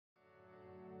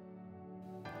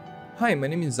Hi, my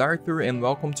name is Arthur and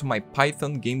welcome to my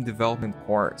Python game development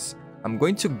course. I'm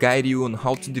going to guide you on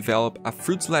how to develop a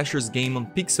fruit slashers game on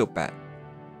PixelPAD.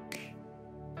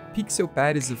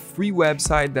 PixelPAD is a free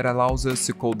website that allows us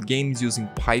to code games using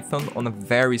Python on a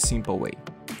very simple way.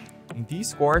 In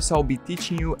this course, I'll be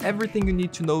teaching you everything you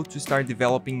need to know to start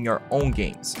developing your own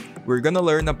games. We're gonna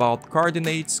learn about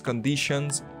coordinates,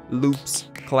 conditions,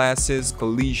 loops, classes,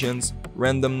 collisions,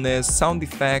 randomness, sound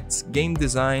effects, game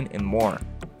design, and more.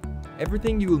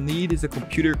 Everything you will need is a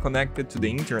computer connected to the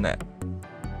internet.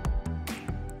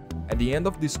 At the end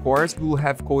of this course, we will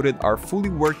have coded our fully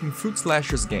working fruit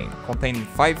slashers game, containing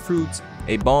 5 fruits,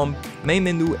 a bomb, main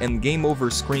menu and game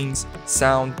over screens,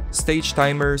 sound, stage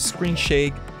timer, screen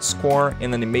shake, score,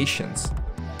 and animations.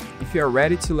 If you are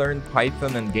ready to learn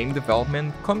Python and game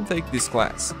development, come take this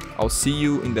class. I'll see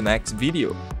you in the next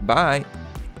video. Bye!